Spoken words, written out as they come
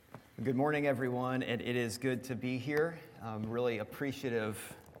Good morning, everyone, and it is good to be here. I'm really appreciative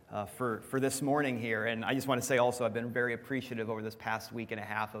for this morning here, and I just want to say also I've been very appreciative over this past week and a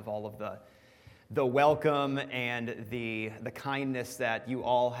half of all of the welcome and the kindness that you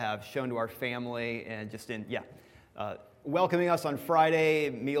all have shown to our family, and just welcoming us on Friday,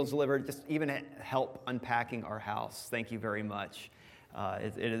 meals delivered, just even help unpacking our house. Thank you very much.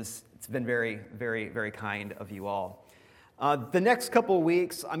 It's been very, very, very kind of you all. The next couple of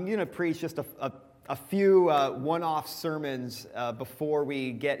weeks, I'm going to preach just a few one-off sermons before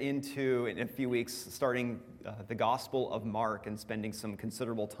we get into, in a few weeks, starting the Gospel of Mark and spending some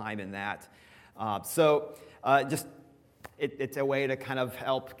considerable time in that. It's a way to kind of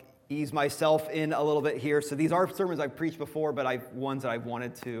help ease myself in a little bit here. So these are sermons I've preached before, but ones that I've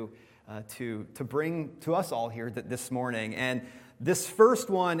wanted to bring to us all here this morning. And this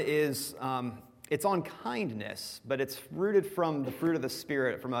first one is... It's on kindness, but it's rooted from the fruit of the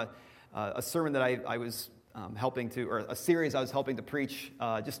Spirit, from a sermon that I was helping to, or a series I was helping to preach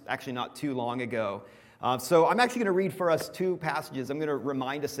just actually not too long ago. So I'm actually going to read for us two passages. I'm going to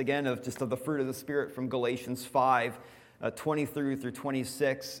remind us again of the fruit of the Spirit from Galatians 5, 20 through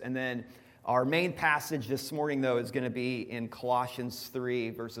 26. And then our main passage this morning, though, is going to be in Colossians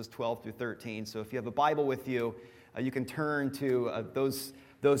 3, verses 12 through 13. So if you have a Bible with you, you can turn to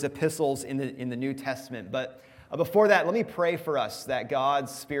those epistles in the New Testament. But before that, let me pray for us that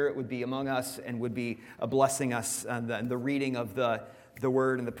God's Spirit would be among us and would be blessing us and the reading of the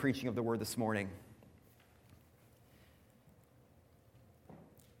Word and the preaching of the Word this morning.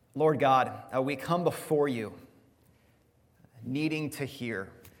 Lord God, we come before you needing to hear.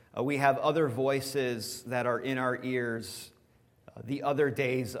 We have other voices that are in our ears the other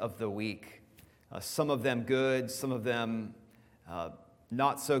days of the week. Some of them good, some of them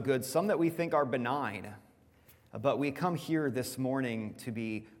not so good, some that we think are benign. But we come here this morning to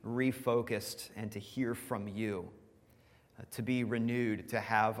be refocused and to hear from you, to be renewed, to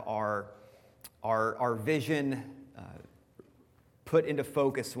have our vision put into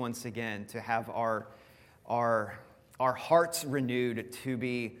focus once again, to have our hearts renewed, to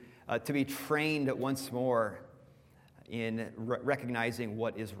be trained once more in recognizing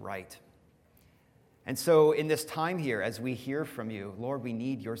what is right. And so in this time here, as we hear from you, Lord, we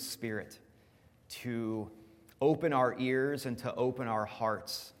need your Spirit to open our ears and to open our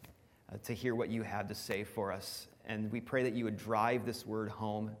hearts to hear what you have to say for us. And we pray that you would drive this word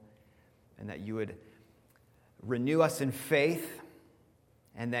home and that you would renew us in faith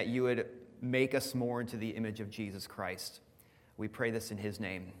and that you would make us more into the image of Jesus Christ. We pray this in his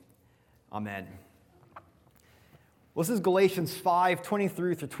name. Amen. Well, this is Galatians 5, 20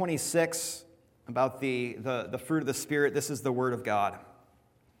 through 26. About the fruit of the Spirit. This is the Word of God.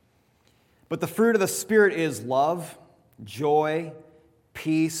 But the fruit of the Spirit is love, joy,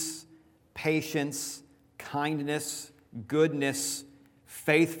 peace, patience, kindness, goodness,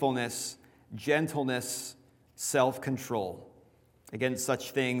 faithfulness, gentleness, self-control. Against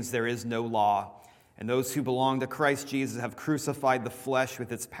such things there is no law, and those who belong to Christ Jesus have crucified the flesh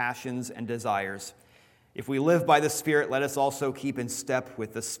with its passions and desires. If we live by the Spirit, let us also keep in step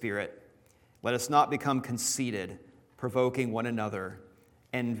with the Spirit. Let us not become conceited, provoking one another,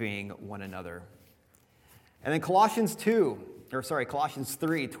 envying one another. And then Colossians 3,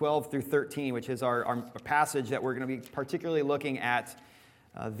 12 through 13, which is our passage that we're going to be particularly looking at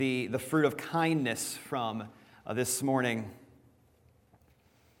the fruit of kindness from this morning.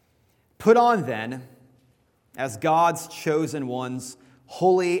 Put on then, as God's chosen ones,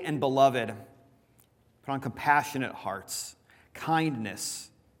 holy and beloved, put on compassionate hearts, kindness,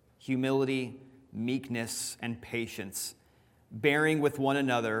 humility, meekness, and patience, bearing with one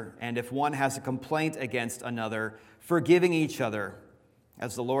another, and if one has a complaint against another, forgiving each other.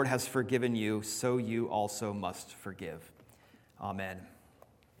 As the Lord has forgiven you, so you also must forgive. Amen.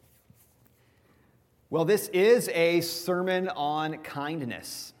 Well, this is a sermon on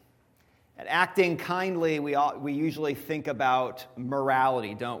kindness. At acting kindly, we usually think about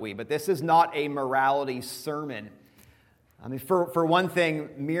morality, don't we? But this is not a morality sermon. I mean, for one thing,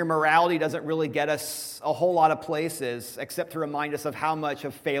 mere morality doesn't really get us a whole lot of places, except to remind us of how much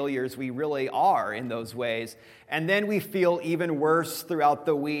of failures we really are in those ways. And then we feel even worse throughout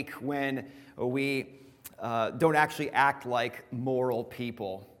the week when we don't actually act like moral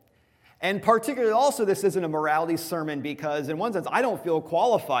people. And particularly also, this isn't a morality sermon because, in one sense, I don't feel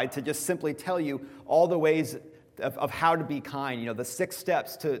qualified to just simply tell you all the ways of how to be kind, the 6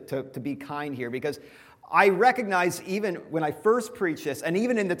 steps to be kind here, because I recognize even when I first preached this, and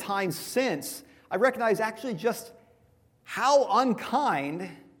even in the times since, I recognize actually just how unkind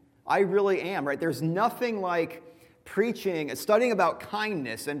I really am, right? There's nothing like studying about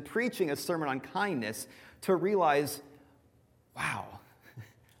kindness and preaching a sermon on kindness to realize, wow,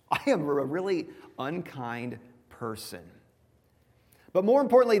 I am a really unkind person. But more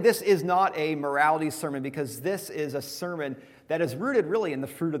importantly, this is not a morality sermon because this is a sermon that is rooted really in the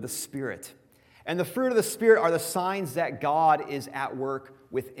fruit of the Spirit. And the fruit of the Spirit are the signs that God is at work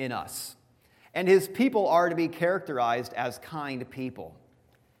within us. And His people are to be characterized as kind people.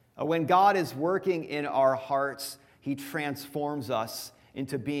 When God is working in our hearts, He transforms us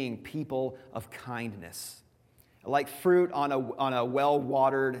into being people of kindness. Like fruit on a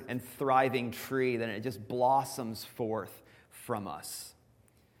well-watered and thriving tree, then it just blossoms forth from us.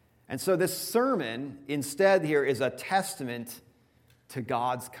 And so this sermon, instead here, is a testament to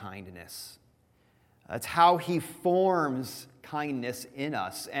God's kindness. That's how He forms kindness in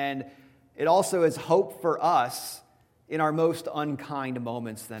us. And it also is hope for us in our most unkind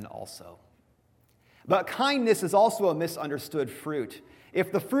moments then also. But kindness is also a misunderstood fruit.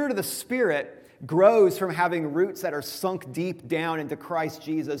 If the fruit of the Spirit grows from having roots that are sunk deep down into Christ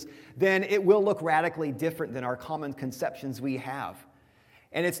Jesus, then it will look radically different than our common conceptions we have.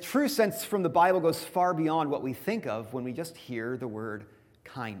 And its true sense from the Bible goes far beyond what we think of when we just hear the word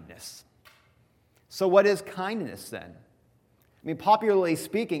kindness. So what is kindness then? I mean, popularly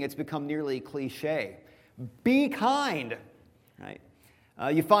speaking, it's become nearly cliche. Be kind, right?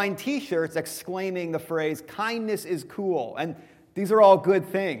 You find t-shirts exclaiming the phrase, kindness is cool. And these are all good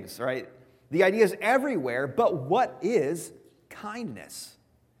things, right? The idea is everywhere, but what is kindness?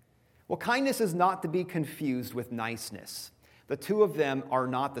 Well, kindness is not to be confused with niceness. The two of them are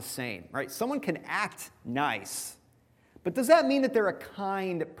not the same, right? Someone can act nice, but does that mean that they're a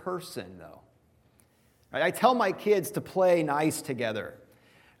kind person, though? Right? I tell my kids to play nice together,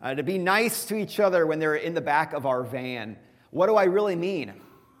 to be nice to each other when they're in the back of our van. What do I really mean?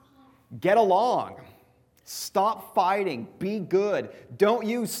 Get along. Stop fighting. Be good. Don't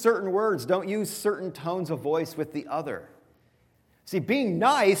use certain words. Don't use certain tones of voice with the other. See, being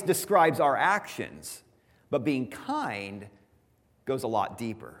nice describes our actions, but being kind goes a lot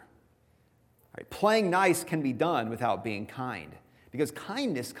deeper. Right? Playing nice can be done without being kind, because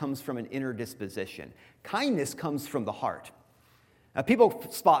kindness comes from an inner disposition. Kindness comes from the heart. Now, people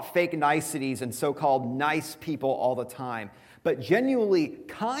spot fake niceties and so-called nice people all the time, but genuinely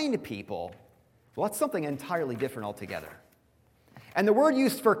kind people, well, that's something entirely different altogether. And the word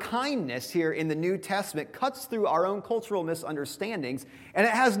used for kindness here in the New Testament cuts through our own cultural misunderstandings, and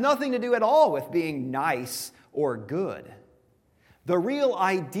it has nothing to do at all with being nice or good. The real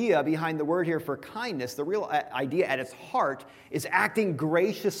idea behind the word here for kindness, the real idea at its heart, is acting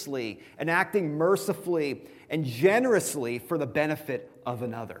graciously and acting mercifully and generously for the benefit of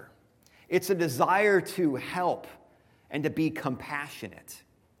another. It's a desire to help and to be compassionate.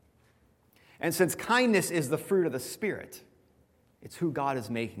 And since kindness is the fruit of the Spirit, it's who God is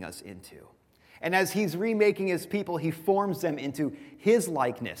making us into. And as He's remaking His people, He forms them into His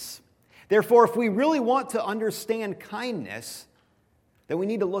likeness. Therefore, if we really want to understand kindness, then we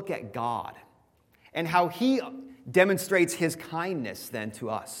need to look at God and how He demonstrates His kindness then to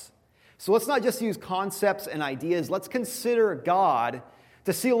us. So let's not just use concepts and ideas. Let's consider God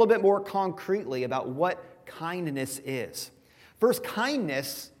to see a little bit more concretely about what kindness is. First,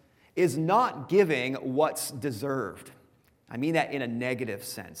 kindness is not giving what's deserved. I mean that in a negative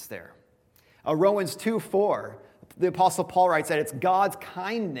sense there. Romans 2:4, the Apostle Paul writes that it's God's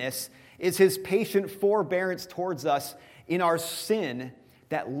kindness is His patient forbearance towards us in our sin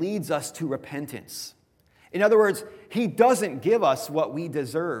that leads us to repentance. In other words, He doesn't give us what we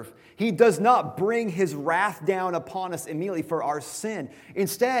deserve. He does not bring His wrath down upon us immediately for our sin.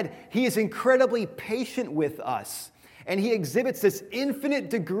 Instead, He is incredibly patient with us, and He exhibits this infinite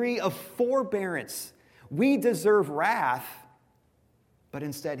degree of forbearance. We deserve wrath, but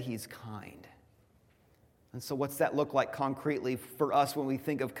instead He's kind. And so what's that look like concretely for us when we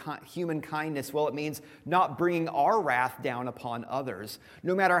think of human kindness? Well, it means not bringing our wrath down upon others,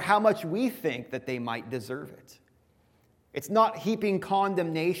 no matter how much we think that they might deserve it. It's not heaping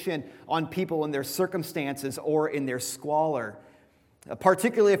condemnation on people in their circumstances or in their squalor,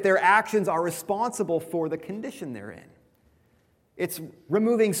 particularly if their actions are responsible for the condition they're in. It's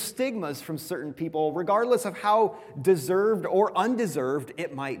removing stigmas from certain people, regardless of how deserved or undeserved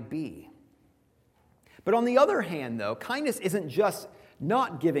it might be. But on the other hand, though, kindness isn't just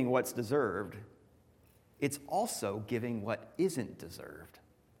not giving what's deserved. It's also giving what isn't deserved.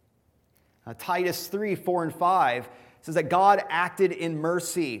 Titus 3:4 and 5 says that God acted in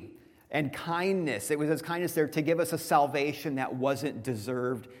mercy and kindness. It was His kindness there to give us a salvation that wasn't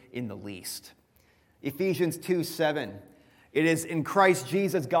deserved in the least. Ephesians 2:7, It is in Christ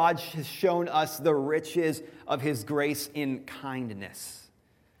Jesus, God has shown us the riches of his grace in kindness.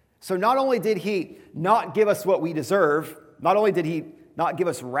 So not only did he not give us what we deserve, not only did he not give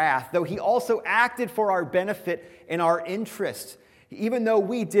us wrath, though he also acted for our benefit and our interest. Even though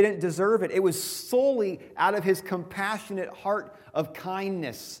we didn't deserve it, it was solely out of his compassionate heart of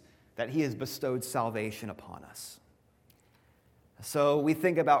kindness that he has bestowed salvation upon us. So we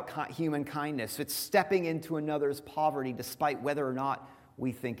think about human kindness. It's stepping into another's poverty despite whether or not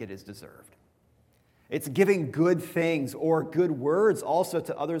we think it is deserved. It's giving good things or good words also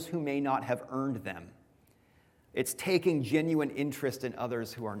to others who may not have earned them. It's taking genuine interest in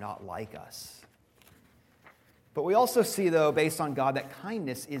others who are not like us. But we also see, though, based on God, that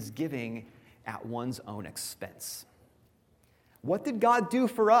kindness is giving at one's own expense. What did God do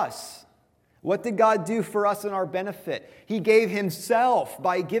for us? What did God do for us in our benefit? He gave himself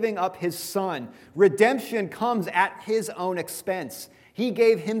by giving up his Son. Redemption comes at his own expense. He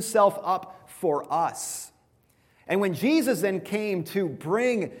gave himself up for us. And when Jesus then came to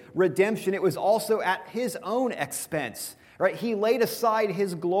bring redemption, it was also at his own expense. Right? He laid aside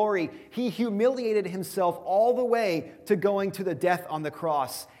his glory. He humiliated himself all the way to going to the death on the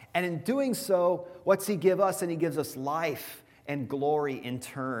cross. And in doing so, what's he give us? And he gives us life and glory in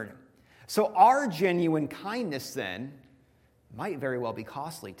turn. So our genuine kindness then might very well be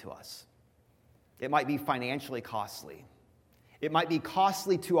costly to us. It might be financially costly. It might be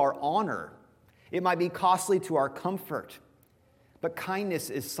costly to our honor. It might be costly to our comfort. But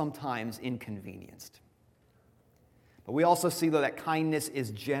kindness is sometimes inconvenienced. But we also see, though, that kindness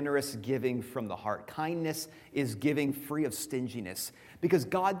is generous giving from the heart. Kindness is giving free of stinginess. Because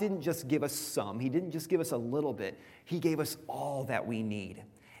God didn't just give us some. He didn't just give us a little bit. He gave us all that we need.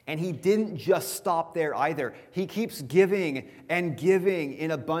 And he didn't just stop there either. He keeps giving and giving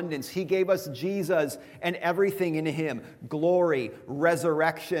in abundance. He gave us Jesus and everything in him. Glory,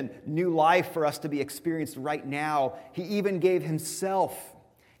 resurrection, new life for us to be experienced right now. He even gave himself.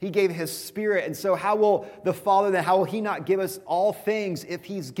 He gave his Spirit. And so how will the Father, then how will he not give us all things if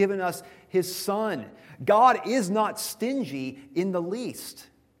he's given us his Son? God is not stingy in the least.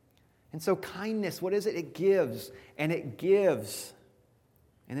 And so kindness, what is it? It gives and it gives.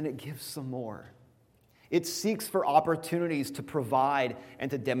 And then it gives some more. It seeks for opportunities to provide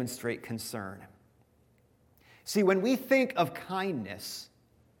and to demonstrate concern. See, when we think of kindness,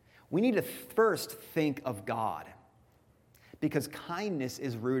 we need to first think of God. Because kindness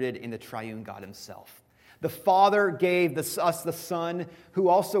is rooted in the triune God himself. The Father gave us the Son, who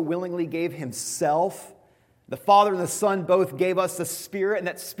also willingly gave himself. The Father and the Son both gave us the Spirit, and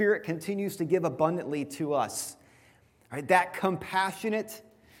that Spirit continues to give abundantly to us. All right, that compassionate,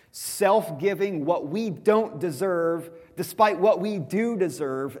 self-giving, what we don't deserve, despite what we do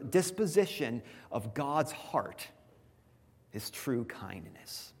deserve, disposition of God's heart is true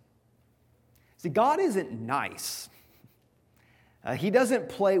kindness. See, God isn't nice. He doesn't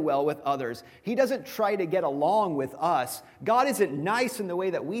play well with others. He doesn't try to get along with us. God isn't nice in the way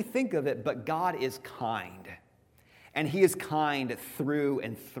that we think of it, but God is kind. And he is kind through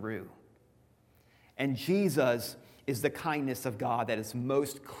and through. And Jesus is the kindness of God that is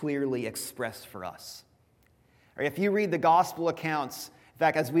most clearly expressed for us. If you read the gospel accounts, in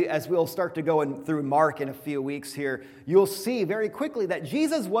fact, as we'll start to go through Mark in a few weeks here, you'll see very quickly that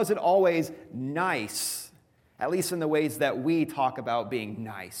Jesus wasn't always nice. At least in the ways that we talk about being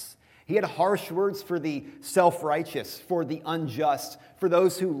nice. He had harsh words for the self-righteous, for the unjust, for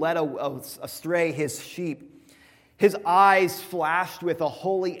those who led astray his sheep. His eyes flashed with a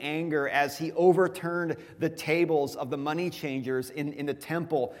holy anger as he overturned the tables of the money changers in the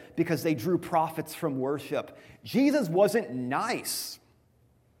temple because they drew profits from worship. Jesus wasn't nice,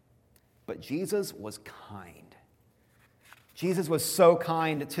 but Jesus was kind. Jesus was so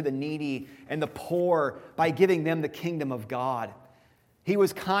kind to the needy and the poor by giving them the kingdom of God. He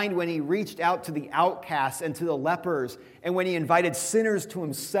was kind when he reached out to the outcasts and to the lepers, and when he invited sinners to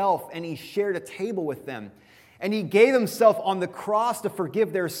himself and he shared a table with them. And he gave himself on the cross to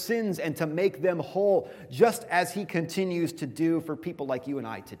forgive their sins and to make them whole, just as he continues to do for people like you and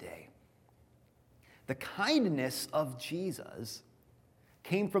I today. The kindness of Jesus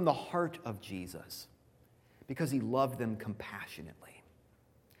came from the heart of Jesus, because he loved them compassionately.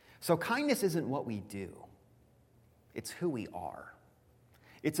 So kindness isn't what we do. It's who we are.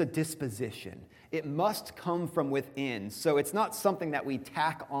 It's a disposition. It must come from within, so it's not something that we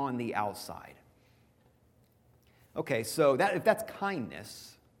tack on the outside. Okay, so if that's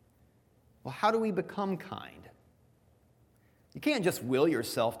kindness, well, how do we become kind? You can't just will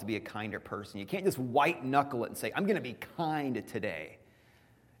yourself to be a kinder person. You can't just white-knuckle it and say, I'm going to be kind today.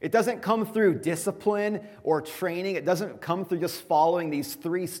 It doesn't come through discipline or training. It doesn't come through just following these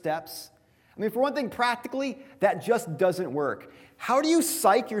 3 steps. I mean, for one thing, practically, that just doesn't work. How do you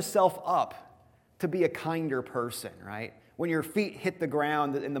psych yourself up to be a kinder person, right? When your feet hit the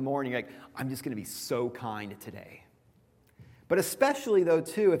ground in the morning, you're like, I'm just going to be so kind today. But especially, though,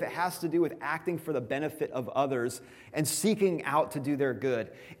 too, if it has to do with acting for the benefit of others and seeking out to do their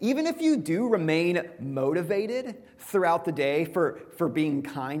good. Even if you do remain motivated throughout the day for being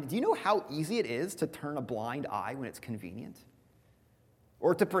kind, do you know how easy it is to turn a blind eye when it's convenient?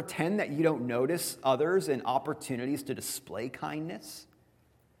 Or to pretend that you don't notice others and opportunities to display kindness?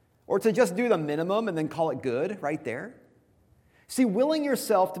 Or to just do the minimum and then call it good right there? See, willing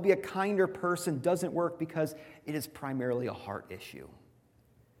yourself to be a kinder person doesn't work because it is primarily a heart issue.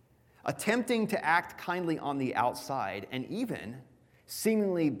 Attempting to act kindly on the outside and even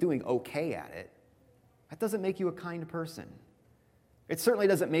seemingly doing okay at it, that doesn't make you a kind person. It certainly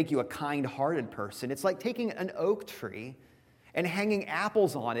doesn't make you a kind-hearted person. It's like taking an oak tree and hanging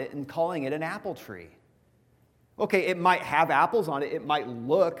apples on it and calling it an apple tree. Okay, it might have apples on it. It might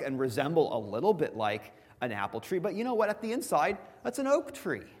look and resemble a little bit like an apple tree, but you know what? At the inside, that's an oak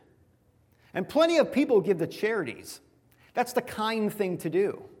tree. And plenty of people give to charities. That's the kind thing to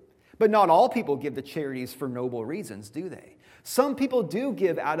do. But not all people give to charities for noble reasons, do they? Some people do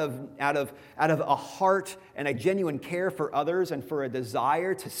give out of a heart and a genuine care for others and for a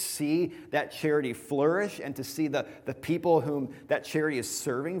desire to see that charity flourish and to see the people whom that charity is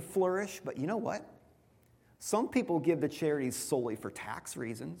serving flourish. But you know what? Some people give to charities solely for tax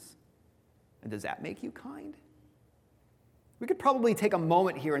reasons. And does that make you kind? We could probably take a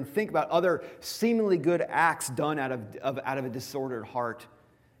moment here and think about other seemingly good acts done out of a disordered heart,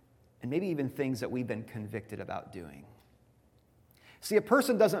 and maybe even things that we've been convicted about doing. See, a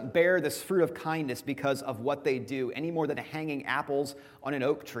person doesn't bear this fruit of kindness because of what they do any more than hanging apples on an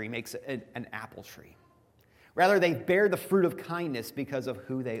oak tree makes it an apple tree. Rather, they bear the fruit of kindness because of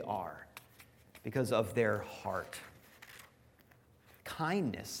who they are, because of their heart.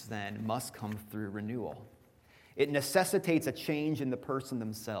 Kindness, then, must come through renewal. It necessitates a change in the person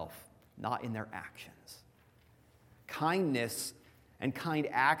themselves, not in their actions. Kindness and kind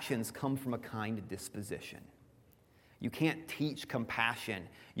actions come from a kind disposition. You can't teach compassion.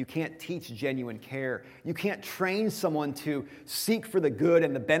 You can't teach genuine care. You can't train someone to seek for the good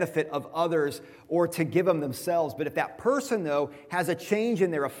and the benefit of others or to give them themselves. But if that person, though, has a change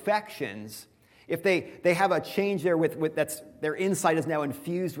in their affections, if they have a change there with that's their insight is now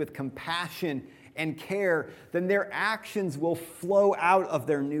infused with compassion and care, then their actions will flow out of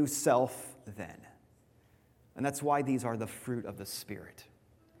their new self then. And that's why these are the fruit of the Spirit.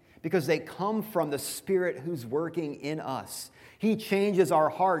 Because they come from the Spirit who's working in us. He changes our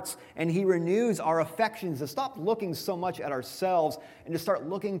hearts and He renews our affections to stop looking so much at ourselves and to start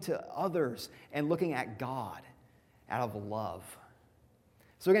looking to others and looking at God out of love.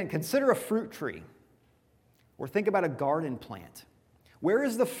 So again, consider a fruit tree, or think about a garden plant. Where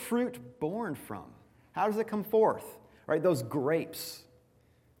is the fruit born from? How does it come forth? Right, those grapes,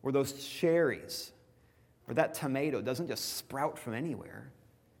 or those cherries, or that tomato doesn't just sprout from anywhere.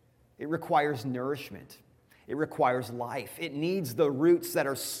 It requires nourishment. It requires life. It needs the roots that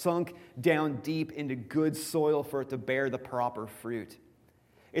are sunk down deep into good soil for it to bear the proper fruit.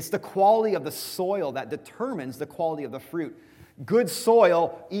 It's the quality of the soil that determines the quality of the fruit. Good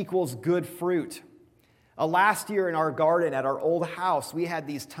soil equals good fruit. Last year in our garden at our old house, we had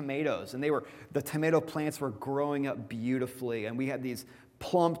these tomatoes, and the tomato plants were growing up beautifully, and we had these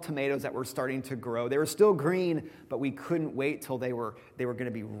plump tomatoes that were starting to grow. They were still green, but we couldn't wait till they were going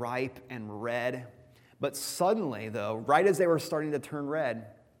to be ripe and red. But suddenly, though, right as they were starting to turn red,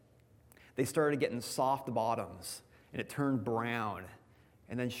 they started getting soft bottoms, and it turned brown.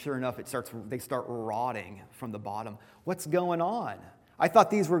 And then sure enough, they start rotting from the bottom. What's going on? I thought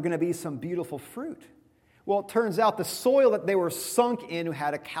these were going to be some beautiful fruit. Well, it turns out the soil that they were sunk in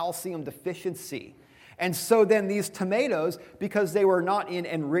had a calcium deficiency. And so then these tomatoes, because they were not in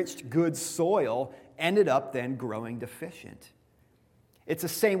enriched good soil, ended up then growing deficient. It's the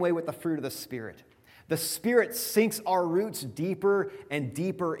same way with the fruit of the Spirit. The Spirit sinks our roots deeper and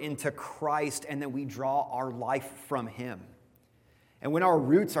deeper into Christ, and then we draw our life from Him. And when our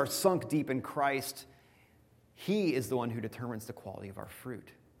roots are sunk deep in Christ, He is the one who determines the quality of our fruit.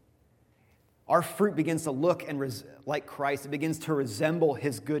 Our fruit begins to look like Christ. It begins to resemble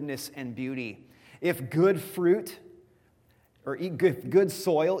His goodness and beauty. If good fruit, or good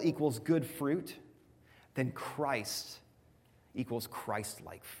soil equals good fruit, then Christ equals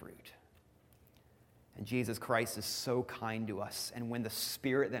Christ-like fruit. And Jesus Christ is so kind to us. And when the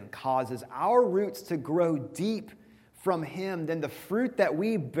Spirit then causes our roots to grow deep from him, then the fruit that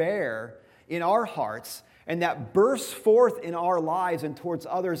we bear in our hearts and that bursts forth in our lives and towards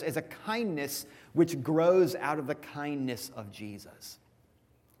others is a kindness which grows out of the kindness of Jesus.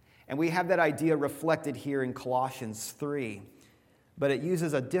 And we have that idea reflected here in Colossians 3, but it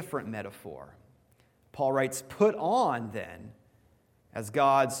uses a different metaphor. Paul writes, "Put on then, as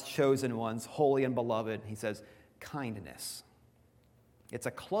God's chosen ones, holy and beloved," he says, "kindness." It's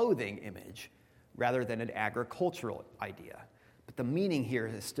a clothing image rather than an agricultural idea. But the meaning here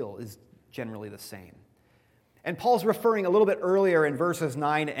is generally the same. And Paul's referring a little bit earlier in verses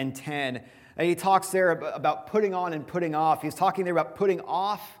 9 and 10, and he talks there about putting on and putting off. He's talking there about putting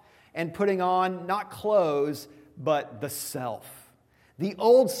off and putting on, not clothes, but the self. The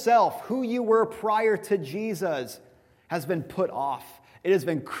old self, who you were prior to Jesus, has been put off. It has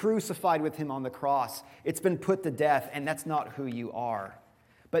been crucified with him on the cross. It's been put to death, and that's not who you are.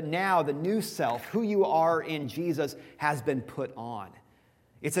 But now the new self, who you are in Jesus, has been put on.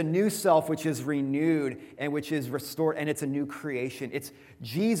 It's a new self which is renewed and which is restored, and it's a new creation. It's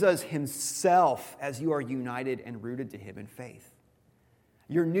Jesus himself as you are united and rooted to him in faith.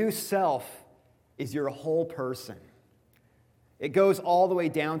 Your new self is your whole person. It goes all the way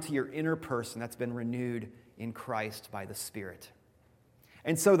down to your inner person that's been renewed in Christ by the Spirit.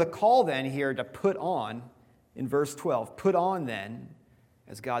 And so the call then here to put on, in verse 12, put on then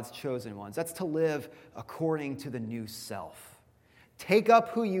as God's chosen ones. That's to live according to the new self. Take up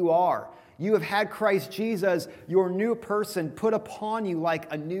who you are. You have had Christ Jesus, your new person, put upon you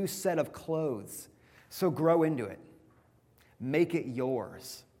like a new set of clothes. So grow into it. Make it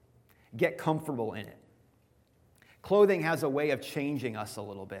yours. Get comfortable in it. Clothing has a way of changing us a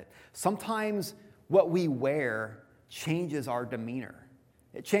little bit. Sometimes what we wear changes our demeanor.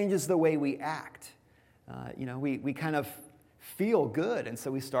 It changes the way we act. We kind of feel good, and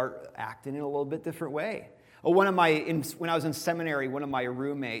so we start acting in a little bit different way. When I was in seminary, one of my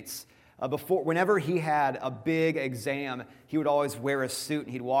roommates, whenever he had a big exam, he would always wear a suit,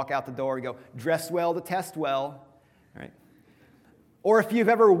 and he'd walk out the door and go, "Dress well to test well." Right? Or if you've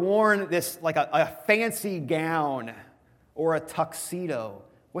ever worn this, like a fancy gown or a tuxedo,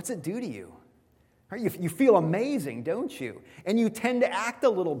 what's it do to you? Right? You feel amazing, don't you? And you tend to act a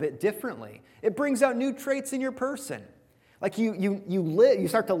little bit differently. It brings out new traits in your person. Like you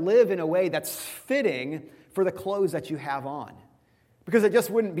start to live in a way that's fitting for the clothes that you have on. Because it just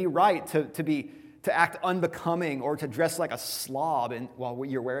wouldn't be right to act unbecoming or to dress like a slob while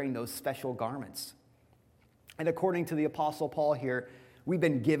you're wearing those special garments. And according to the Apostle Paul here, we've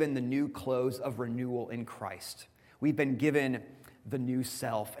been given the new clothes of renewal in Christ. We've been given the new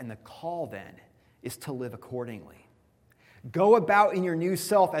self, and the call then is to live accordingly. Go about in your new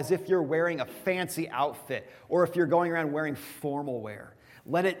self as if you're wearing a fancy outfit or if you're going around wearing formal wear.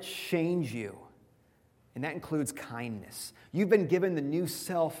 Let it change you. And that includes kindness. You've been given the new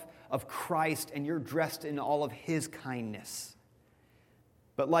self of Christ, and you're dressed in all of his kindness.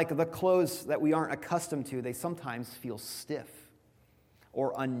 But like the clothes that we aren't accustomed to, they sometimes feel stiff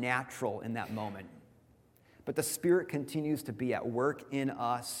or unnatural in that moment. But the Spirit continues to be at work in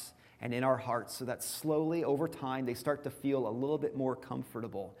us and in our hearts so that slowly over time they start to feel a little bit more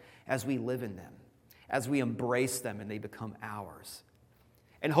comfortable as we live in them, as we embrace them and they become ours.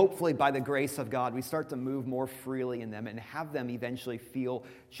 And hopefully by the grace of God, we start to move more freely in them and have them eventually feel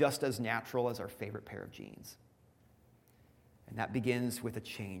just as natural as our favorite pair of jeans. And that begins with a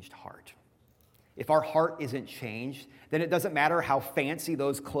changed heart. If our heart isn't changed, then it doesn't matter how fancy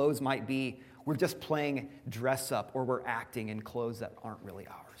those clothes might be. We're just playing dress up, or we're acting in clothes that aren't really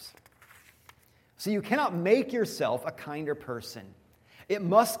ours. So you cannot make yourself a kinder person. It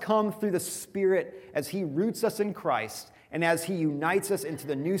must come through the Spirit as he roots us in Christ and as he unites us into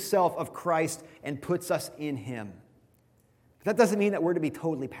the new self of Christ and puts us in him. But that doesn't mean that we're to be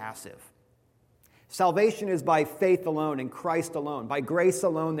totally passive. Salvation is by faith alone, in Christ alone, by grace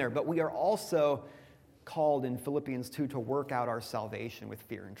alone there. But we are also called in Philippians 2 to work out our salvation with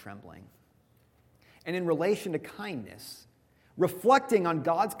fear and trembling. And in relation to kindness, reflecting on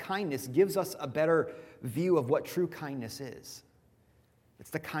God's kindness gives us a better view of what true kindness is.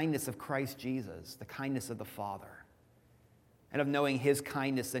 It's the kindness of Christ Jesus, the kindness of the Father. And of knowing his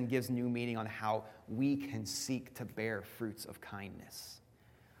kindness then gives new meaning on how we can seek to bear fruits of kindness.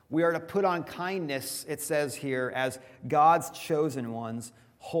 We are to put on kindness, it says here, as God's chosen ones,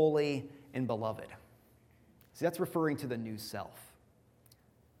 holy and beloved. See, that's referring to the new self.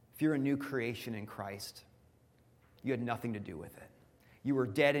 If you're a new creation in Christ, you had nothing to do with it. You were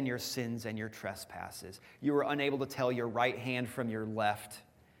dead in your sins and your trespasses. You were unable to tell your right hand from your left.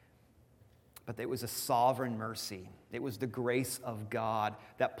 But it was a sovereign mercy. It was the grace of God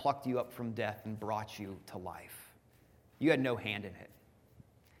that plucked you up from death and brought you to life. You had no hand in it.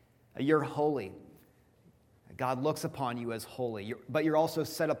 You're holy. God looks upon you as holy, but you're also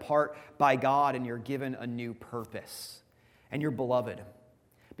set apart by God, and you're given a new purpose. And you're beloved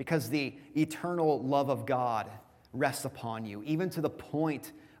because the eternal love of God rests upon you, even to the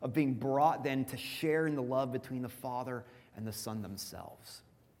point of being brought then to share in the love between the Father and the Son themselves.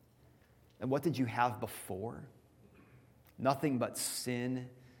 And what did you have before? Nothing but sin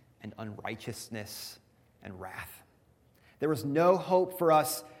and unrighteousness and wrath. There was no hope for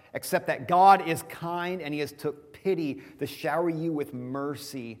us except that God is kind and he has took pity to shower you with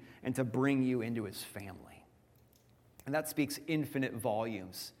mercy and to bring you into his family. And that speaks infinite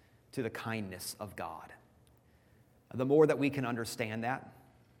volumes to the kindness of God. The more that we can understand that,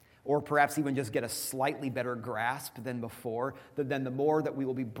 or perhaps even just get a slightly better grasp than before, then the more that we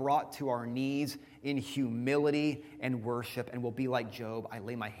will be brought to our knees in humility and worship, and will be like Job, I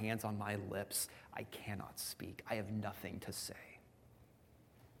lay my hands on my lips, I cannot speak, I have nothing to say.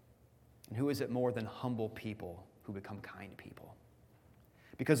 And who is it more than humble people who become kind people?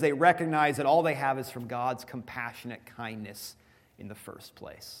 Because they recognize that all they have is from God's compassionate kindness in the first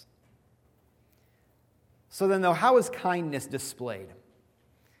place. So then, though, how is kindness displayed?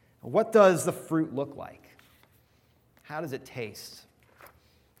 What does the fruit look like? How does it taste?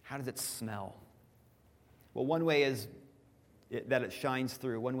 How does it smell? Well, one way is that it shines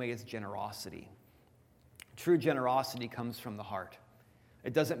through. One way is generosity. True generosity comes from the heart.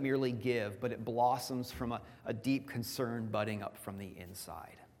 It doesn't merely give, but it blossoms from a deep concern budding up from the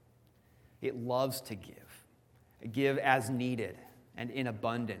inside. It loves to give as needed and in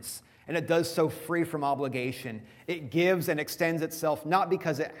abundance. And it does so free from obligation. It gives and extends itself not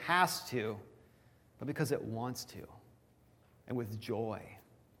because it has to, but because it wants to, and with joy.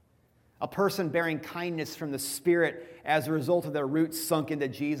 A person bearing kindness from the Spirit as a result of their roots sunk into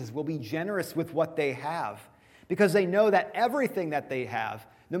Jesus will be generous with what they have, because they know that everything that they have,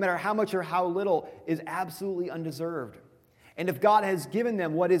 no matter how much or how little, is absolutely undeserved. And if God has given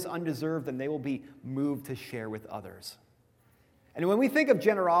them what is undeserved, then they will be moved to share with others. And when we think of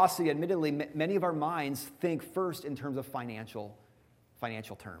generosity, admittedly, many of our minds think first in terms of financial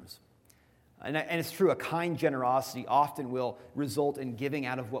terms. And it's true, a kind generosity often will result in giving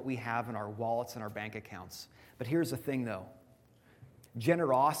out of what we have in our wallets and our bank accounts. But here's the thing, though.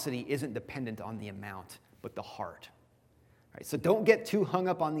 Generosity isn't dependent on the amount, but the heart. Right? So don't get too hung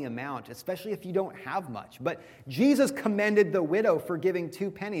up on the amount, especially if you don't have much. But Jesus commended the widow for giving 2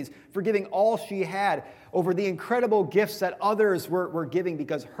 pennies, for giving all she had, over the incredible gifts that others were giving,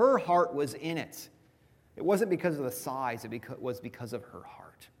 because her heart was in it. It wasn't because of the size, it was because of her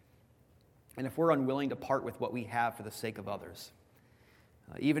heart. And if we're unwilling to part with what we have for the sake of others,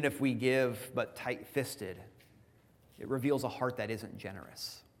 even if we give but tight-fisted, it reveals a heart that isn't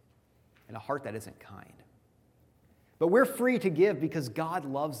generous and a heart that isn't kind. But we're free to give because God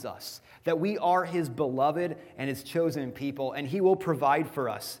loves us, that we are his beloved and his chosen people, and he will provide for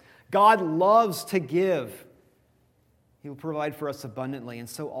us. God loves to give. He will provide for us abundantly, and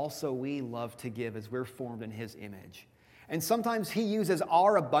so also we love to give as we're formed in his image. And sometimes he uses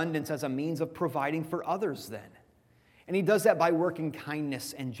our abundance as a means of providing for others then. And he does that by working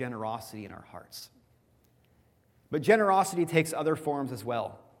kindness and generosity in our hearts. But generosity takes other forms as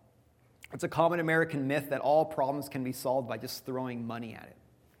well. It's a common American myth that all problems can be solved by just throwing money at it.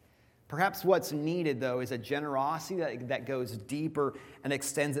 Perhaps what's needed, though, is a generosity that goes deeper and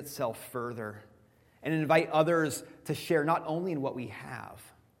extends itself further, and invite others to share not only in what we have,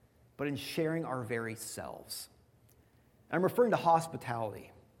 but in sharing our very selves. And I'm referring to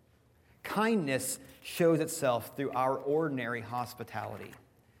hospitality. Kindness shows itself through our ordinary hospitality.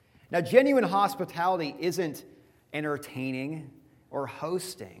 Now, genuine hospitality isn't entertaining or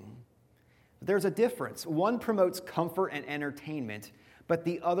hosting. There's a difference. One promotes comfort and entertainment, but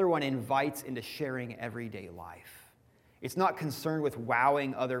the other one invites into sharing everyday life. It's not concerned with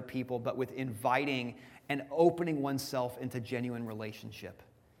wowing other people, but with inviting and opening oneself into genuine relationship,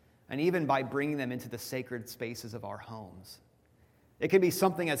 and even by bringing them into the sacred spaces of our homes. It can be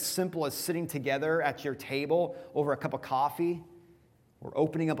something as simple as sitting together at your table over a cup of coffee, or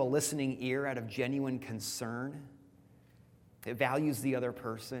opening up a listening ear out of genuine concern. It values the other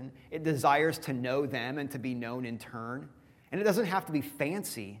person. It desires to know them and to be known in turn. And it doesn't have to be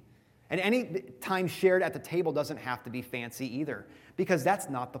fancy. And any time shared at the table doesn't have to be fancy either, because that's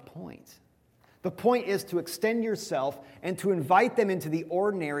not the point. The point is to extend yourself and to invite them into the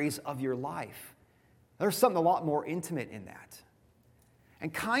ordinaries of your life. There's something a lot more intimate in that.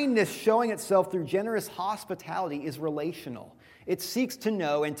 And kindness showing itself through generous hospitality is relational. It seeks to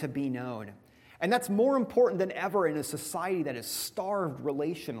know and to be known. And that's more important than ever in a society that is starved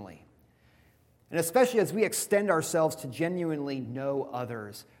relationally. And especially as we extend ourselves to genuinely know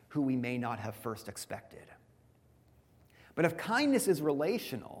others who we may not have first expected. But if kindness is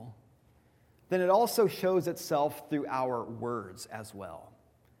relational, then it also shows itself through our words as well.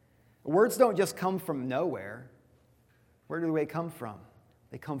 Words don't just come from nowhere. Where do they come from?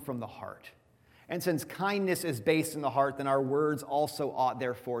 They come from the heart. And since kindness is based in the heart, then our words also ought,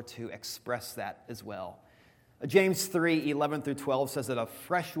 therefore, to express that as well. James 3:11-12 says that a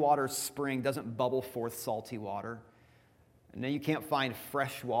freshwater spring doesn't bubble forth salty water. And then you can't find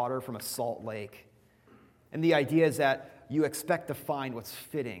fresh water from a salt lake. And the idea is that you expect to find what's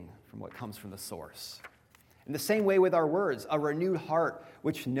fitting from what comes from the source. In the same way with our words, a renewed heart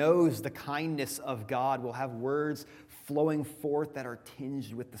which knows the kindness of God will have words flowing forth that are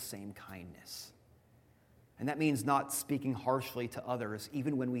tinged with the same kindness. And that means not speaking harshly to others,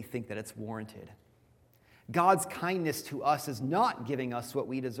 even when we think that it's warranted. God's kindness to us is not giving us what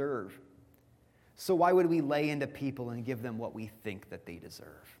we deserve. So why would we lay into people and give them what we think that they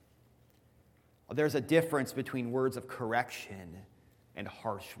deserve? Well, there's a difference between words of correction and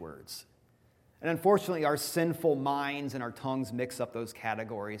harsh words. And unfortunately, our sinful minds and our tongues mix up those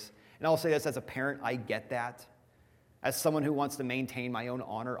categories. And I'll say this as a parent, I get that. As someone who wants to maintain my own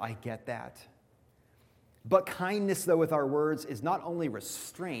honor, I get that. But kindness, though, with our words is not only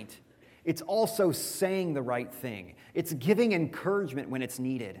restraint, it's also saying the right thing. It's giving encouragement when it's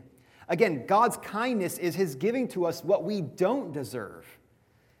needed. Again, God's kindness is his giving to us what we don't deserve.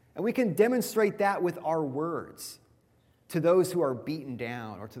 And we can demonstrate that with our words to those who are beaten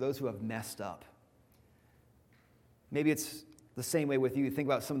down or to those who have messed up. Maybe it's the same way with you. Think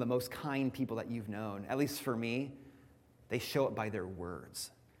about some of the most kind people that you've known. At least for me, they show it by their words.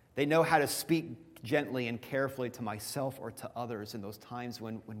 They know how to speak gently and carefully to myself or to others in those times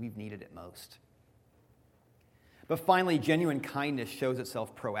when we've needed it most. But finally, genuine kindness shows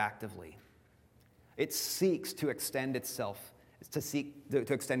itself proactively. It seeks to extend itself,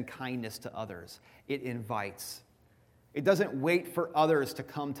 to extend kindness to others. It invites. It doesn't wait for others to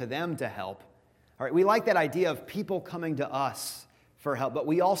come to them to help. All right, we like that idea of people coming to us for help, but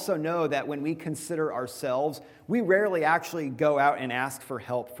we also know that when we consider ourselves, we rarely actually go out and ask for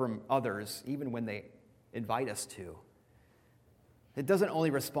help from others, even when they invite us to. It doesn't only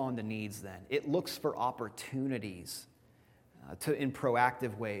respond to needs then. It looks for opportunities in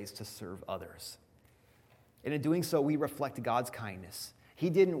proactive ways to serve others. And in doing so, we reflect God's kindness. He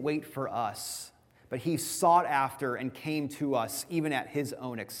didn't wait for us, but he sought after and came to us even at his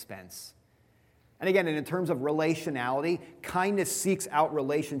own expense. And again, in terms of relationality, kindness seeks out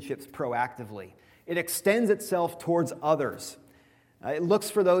relationships proactively. It extends itself towards others. It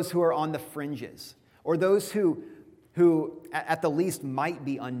looks for those who are on the fringes, or those who at the least might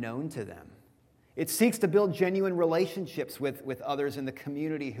be unknown to them. It seeks to build genuine relationships with others in the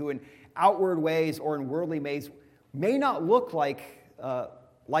community who in outward ways or in worldly ways may not look like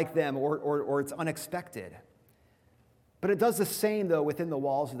them or it's unexpected. But it does the same, though, within the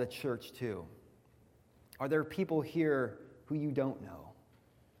walls of the church, too. Are there people here who you don't know?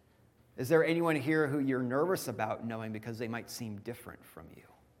 Is there anyone here who you're nervous about knowing because they might seem different from you?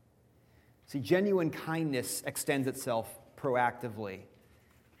 See, genuine kindness extends itself proactively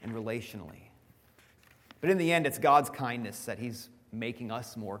and relationally. But in the end, it's God's kindness that he's making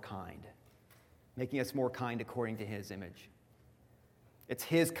us more kind according to his image. It's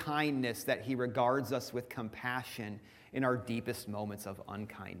his kindness that he regards us with compassion in our deepest moments of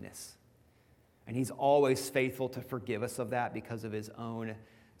unkindness. And he's always faithful to forgive us of that because of his own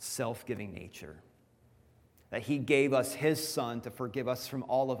self-giving nature. That he gave us his son to forgive us from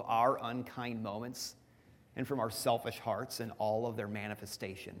all of our unkind moments and from our selfish hearts and all of their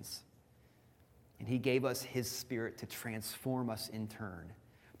manifestations. And he gave us his spirit to transform us in turn,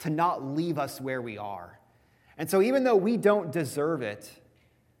 to not leave us where we are. And so even though we don't deserve it,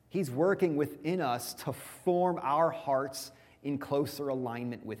 he's working within us to form our hearts in closer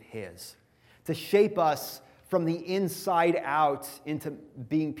alignment with his, to shape us from the inside out into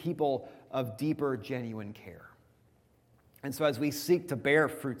being people of deeper, genuine care. And so as we seek to bear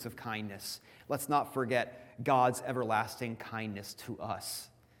fruits of kindness, let's not forget God's everlasting kindness to us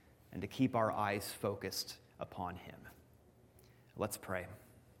and to keep our eyes focused upon him. Let's pray.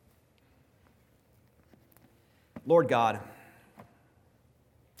 Lord God,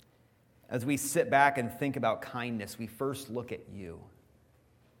 as we sit back and think about kindness, we first look at you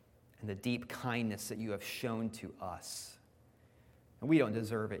and the deep kindness that you have shown to us. And we don't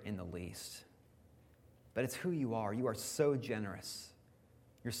deserve it in the least. But it's who you are. You are so generous.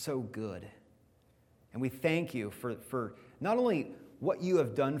 You're so good. And we thank you for not only what you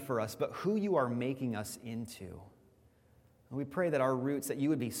have done for us, but who you are making us into. And we pray that our roots, that you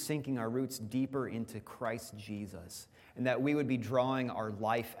would be sinking our roots deeper into Christ Jesus, and that we would be drawing our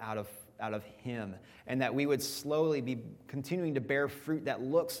life out of him, and that we would slowly be continuing to bear fruit that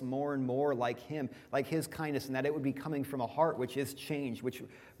looks more and more like him, like his kindness, and that it would be coming from a heart which is changed, which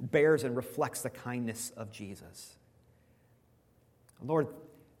bears and reflects the kindness of Jesus. Lord,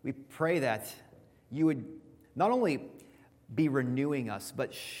 we pray that you would not only be renewing us,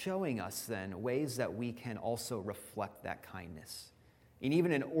 but showing us then ways that we can also reflect that kindness. And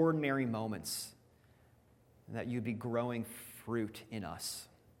even in ordinary moments, that you'd be growing fruit in us.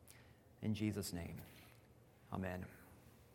 In Jesus' name, amen.